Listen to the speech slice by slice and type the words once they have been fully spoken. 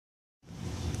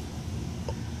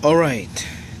Alright,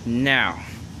 now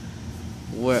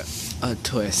we're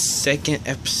to a second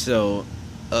episode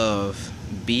of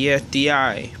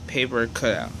Bfdi paper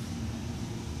cutout.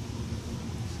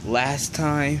 Last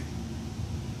time,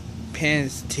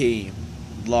 Penn's team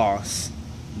lost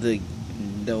the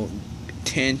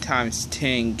 10 times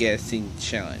 10 guessing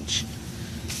challenge.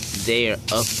 They are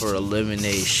up for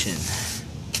elimination.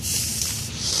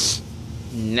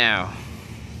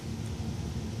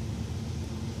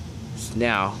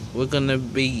 Now we're gonna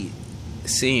be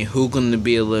seeing who's gonna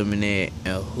be eliminated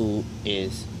and who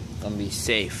is gonna be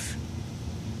safe.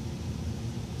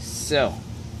 So,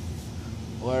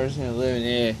 whoever's gonna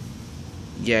eliminate?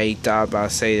 Yeah, he thought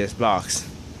about say this box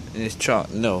in this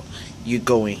trunk. No, you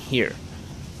go in here.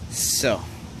 So,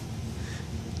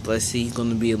 let's see who's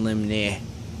gonna be eliminated.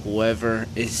 Whoever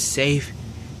is safe,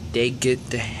 they get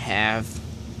to have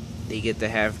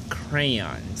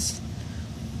crayons.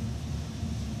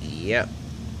 Yep,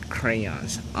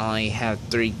 crayons. I only have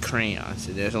 3 crayons,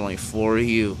 so there's only 4 of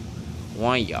you.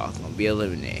 One of y'all gonna be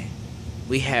eliminated.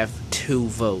 We have 2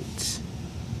 votes.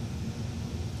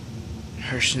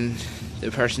 The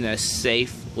person that's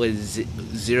safe with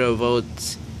 0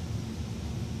 votes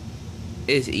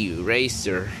is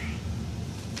Eraser.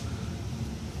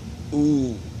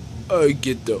 Ooh, I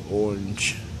get the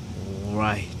orange.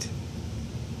 Right.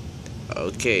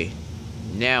 Okay.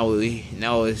 Now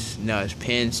it's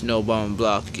Pen, Snowball, and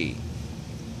Blocky.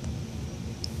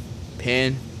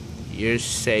 Pen, you're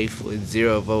safe with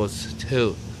 0 votes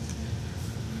too.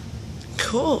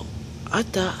 Cool. I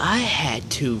thought I had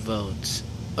 2 votes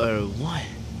or 1.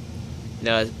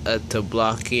 Now it's to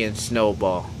Blocky and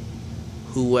Snowball.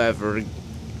 Whoever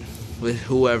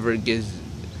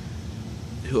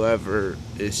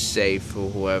is safe or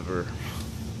whoever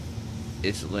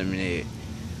is eliminated.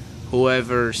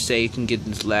 Whoever safe can get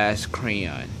this last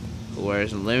crayon.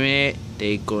 Whoever's eliminated,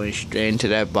 they going straight into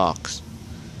that box.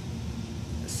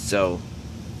 So,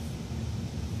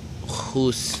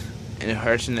 and the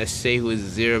person that's safe with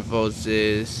 0 votes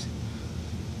is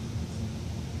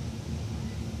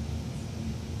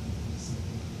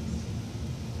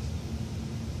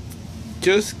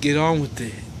just get on with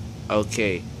it.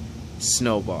 Okay,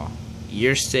 Snowball,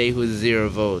 you're safe with 0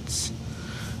 votes.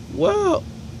 Well,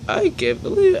 I can't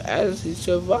believe it. Actually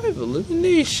survived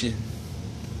elimination.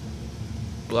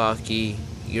 Blocky,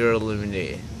 you're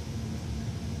eliminated.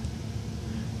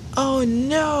 Oh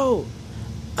no!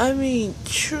 I mean,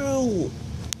 true.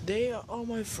 They are all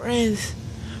my friends.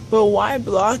 But why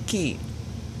Blocky?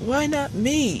 Why not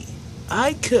me?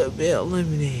 I could be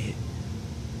eliminated.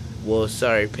 Well,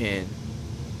 sorry, Pen.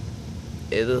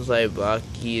 It looks like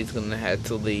Blocky is gonna have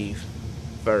to leave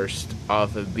first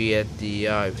off of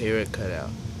Bfdi paper cutout.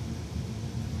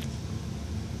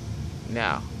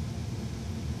 Now,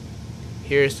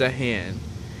 here's the hand.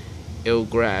 It'll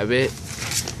grab it,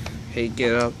 pick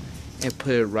it up, and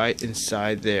put it right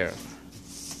inside there.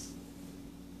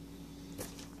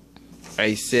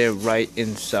 I said right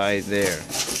inside there.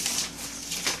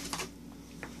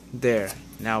 There.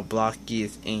 Now Blocky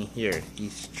is in here.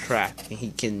 He's trapped and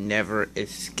he can never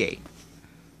escape.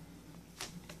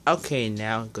 Okay,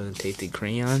 now I'm gonna take the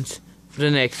crayons for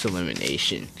the next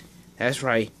elimination. That's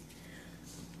right.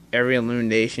 Every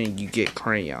elimination you get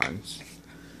crayons.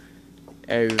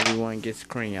 Everyone gets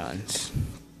crayons.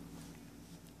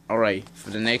 Alright, for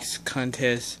the next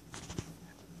contest,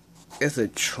 it's a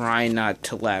try not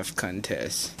to laugh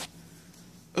contest.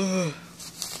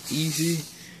 Easy.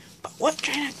 But what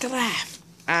try not to laugh?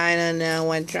 I don't know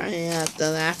what try not to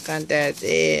laugh contest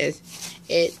is.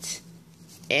 It's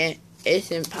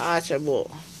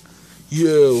impossible.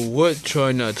 Yeah, what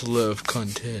try not to laugh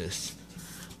contest?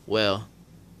 Well,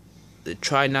 the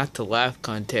try not to laugh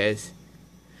contest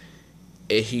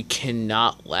is you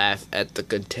cannot laugh at the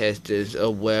contestants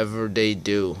or whatever they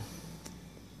do.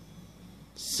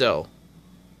 So,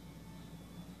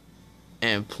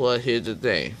 and plus here's the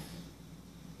thing.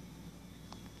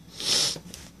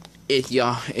 If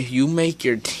you make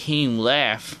your team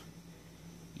laugh,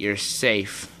 you're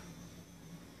safe.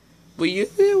 But you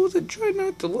said it was a try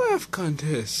not to laugh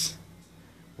contest.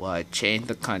 Well, I changed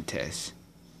the contest.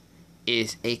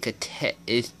 It's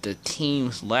the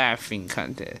team's laughing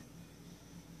contest.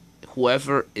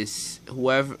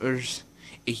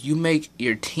 If you make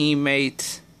your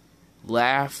teammates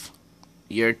laugh,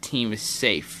 your team is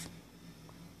safe.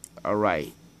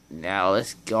 Alright, now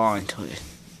let's go on to it.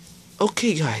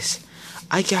 Okay guys,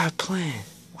 I got a plan.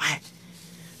 What?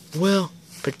 Well,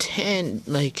 pretend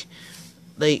like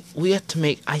we have to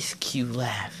make Ice Cube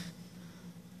laugh.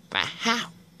 But how?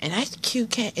 And Ice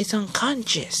Cube is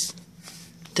unconscious.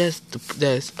 That's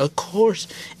of course,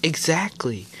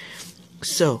 exactly.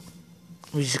 So,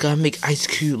 we just gotta make Ice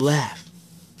Cube laugh.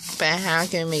 But how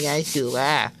can we make Ice Cube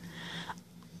laugh?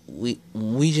 We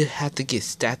just have to get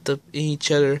stacked up in each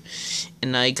other,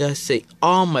 and I gotta say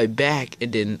on my back,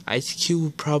 and then Ice Cube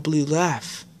would probably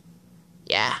laugh.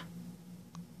 Yeah.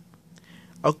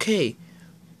 Okay,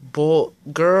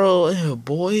 girl and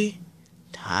boy,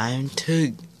 time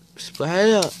to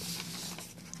split up.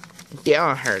 Get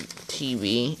on her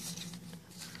TV.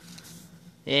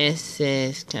 This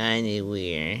is kinda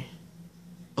weird.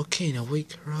 Okay, now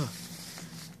wake her up.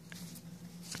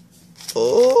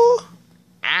 Oh!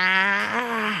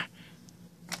 Ah!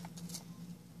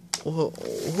 Who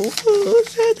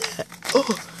said that?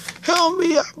 Oh, help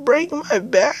me, I'm breaking my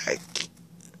back.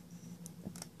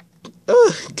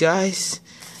 Ugh, guys.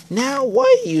 Now, what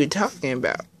are you talking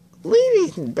about?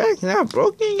 Leaving back now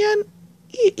broken again?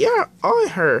 You're on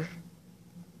her.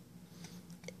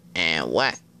 And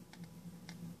what?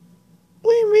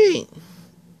 What do you mean?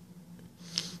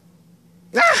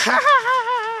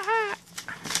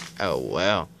 Oh,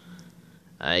 well.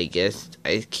 I guess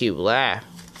Ice Cube laughed.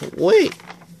 Wait.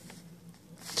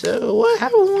 So, what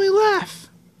happened when we laugh?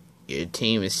 Your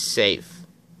team is safe.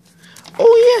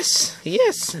 Oh,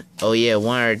 yes. Oh, yeah,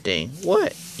 one other thing.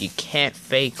 What? You can't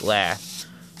fake laugh.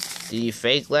 Do you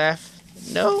fake laugh?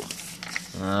 No?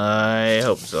 I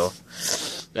hope so.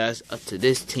 That's up to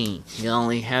this team. You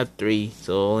only have 3,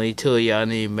 so only 2 of y'all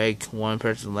need to make one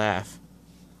person laugh.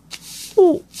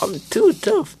 Ooh, I'm too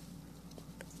tough.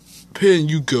 Pen,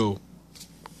 you go.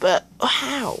 But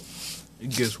how?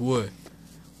 Guess what?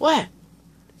 What?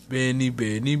 Benny.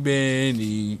 Benny.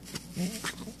 Benny.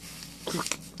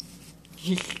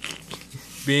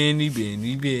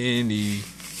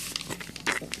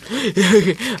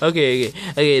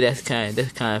 Okay, that's kind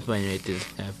of funny right there.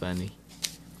 That's kind of funny.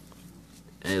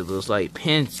 And it looks like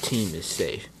Pen's team is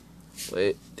safe.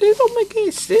 But they don't make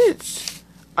any sense.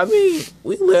 I mean,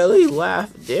 we literally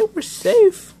laughed. They were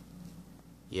safe.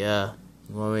 Yeah.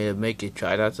 You want me to make it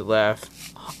try not to laugh?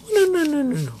 Oh,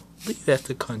 no. Leave that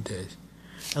to contest.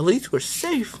 At least we're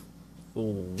safe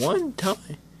for one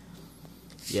time.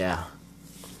 Yeah.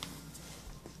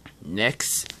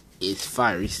 Next is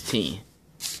Fiery's team.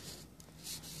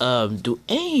 Do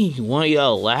any one of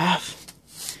y'all laugh?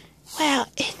 Well,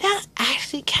 it's not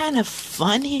actually kind of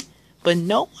funny, but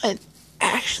no one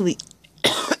actually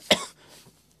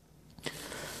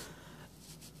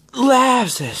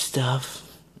laughs at stuff.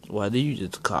 Why do you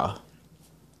just cough?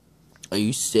 Are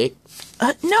you sick?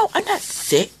 No, I'm not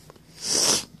sick.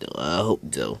 I hope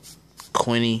so.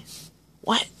 Quinny,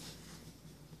 what?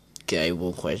 Okay,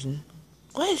 one question.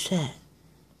 What is that?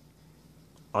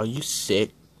 Are you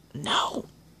sick? No.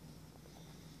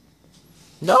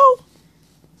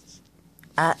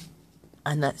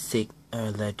 I'm not sick or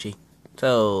allergic.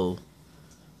 So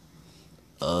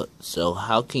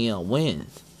how can y'all win?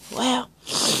 Well,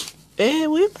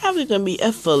 we're probably gonna be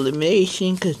up for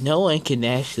elimination because no one can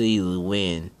actually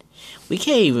win. We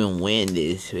can't even win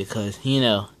this because,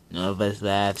 none of us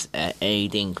laughs at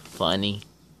anything funny.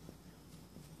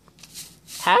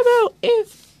 How about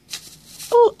if...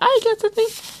 Oh, I got to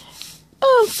think...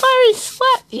 Fiery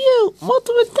slapped you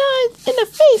multiple times in the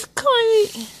face,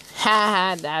 Connie.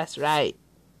 Haha, that's right.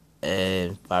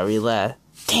 And Fiery laughed.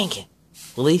 Dang it.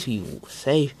 At least we were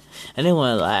safe. I didn't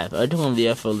want to laugh. I didn't want to be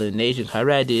up for elimination. I'd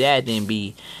rather do that than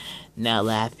be not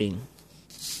laughing.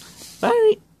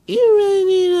 Fiery, you really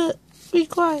need to be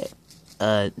quiet.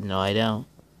 No, I don't.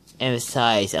 And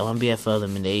besides, I want to be up for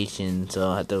elimination, so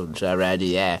I'd rather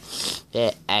do that.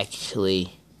 They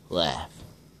actually laugh.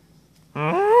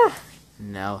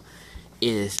 Now,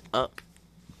 it is up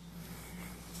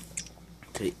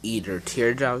to either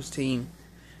Teardrop's team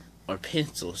or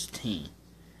Pencil's team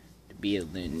to be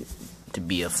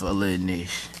up for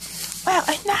elimination. Well,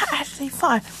 it's not actually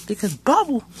fun because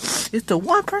Bubble is the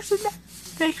one person that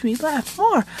makes me laugh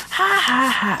more.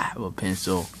 Ha. Well,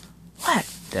 Pencil, what?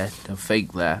 That's the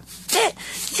fake laugh. That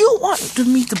you wanted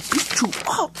me to beat you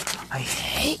up. I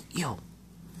hate you.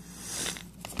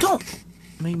 Don't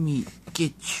make me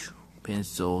get you.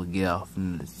 Pencil, get off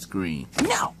from the screen.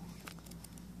 No!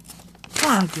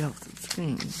 I'll get off the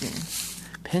screen again.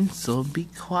 Pencil, be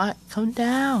quiet. Come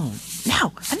down.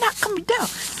 No, I'm not coming down.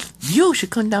 You should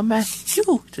come down, man.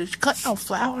 You should cut down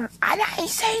Flower. I ain't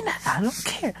saying that. I don't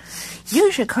care.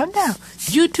 You should come down.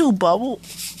 You too, Bubble.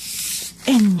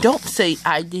 And don't say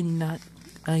I did not.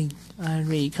 I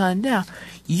already come down.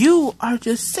 You are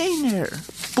just sitting there.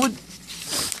 But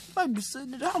I'm just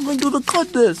sitting there. I'm gonna do the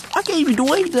contest. I can't even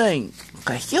do anything.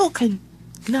 Cause you can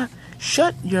not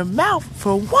shut your mouth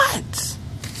for once.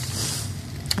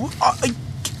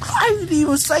 I didn't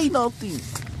even say nothing.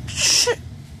 Shut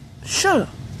up.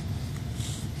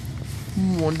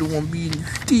 Wonder Woman being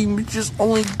this team. It's just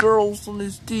only girls on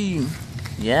this team.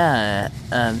 Yeah,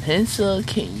 Pencil,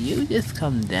 can you just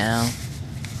come down?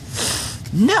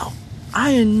 No,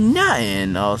 I am not.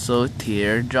 And also,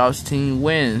 Teardrop's team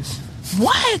wins.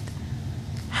 What?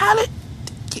 How did...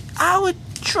 I was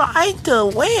trying to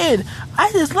win.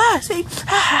 I just laughed. Say, ha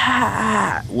ha ha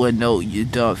ha. Well, no, you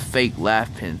don't fake laugh,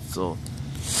 Pencil.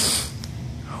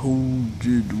 Who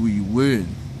did we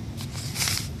win?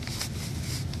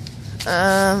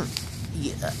 Yeah,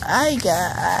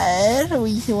 the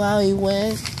reason why we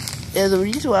won. The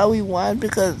reason why we won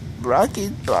because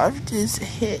Rocket just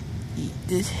hit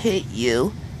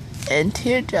you, and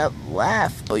Teardrop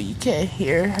laughed, but you can't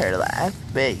hear her laugh,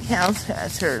 but it counts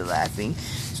as her laughing.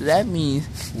 So that means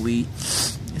he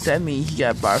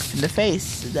got barfed in the face.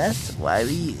 So that's why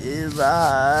we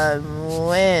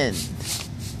win.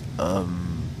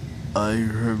 I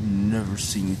have never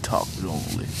seen you talk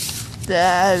normally.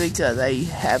 That's because I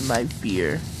have my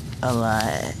beer a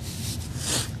lot.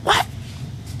 What?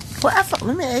 What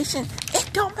elimination? It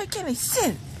don't make any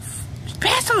sense.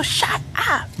 Pencil, shut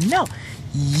up. No,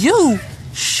 you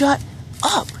shut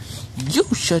up. You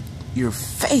shut your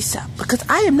face up, because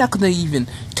I am not going to even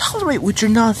tolerate with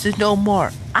your nonsense no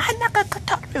more. I'm not going to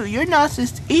tolerate with your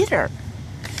nonsense either.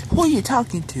 Who are you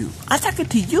talking to? I'm talking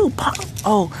to you, punk.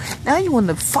 Oh, now you want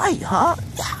to fight, huh?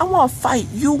 Yeah, I want to fight.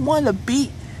 You want to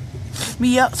beat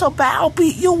me up so bad, I'll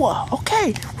beat you up.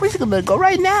 Okay, we're just going to go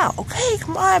right now. Okay,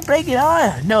 come on, break it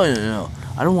on. No.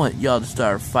 I don't want y'all to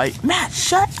start a fight. Matt,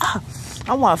 shut up.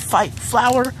 I want to fight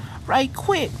Flower right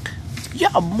quick.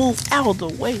 Y'all move out of the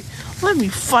way. Let me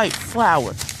fight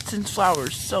Flower, since Flower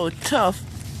is so tough.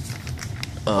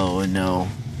 Oh, no.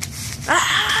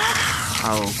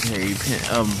 Okay,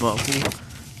 Bubble.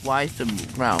 Why is the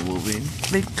ground moving?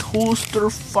 Because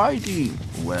they're fighting.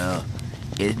 Well,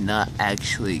 it's not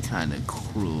actually kind of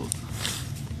cruel.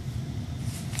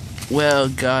 Well,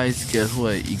 guys, guess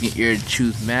what? You can either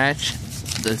choose match.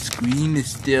 The screen is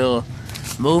still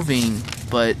moving,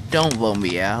 but don't vote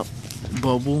me out,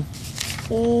 Bubble.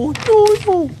 Oh,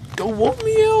 no, don't vote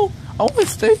me out. I want to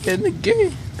stay in the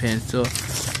game. Pencil.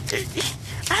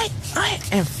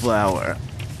 And Flower.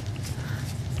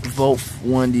 Vote for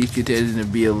one of these contestants to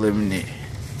be eliminated.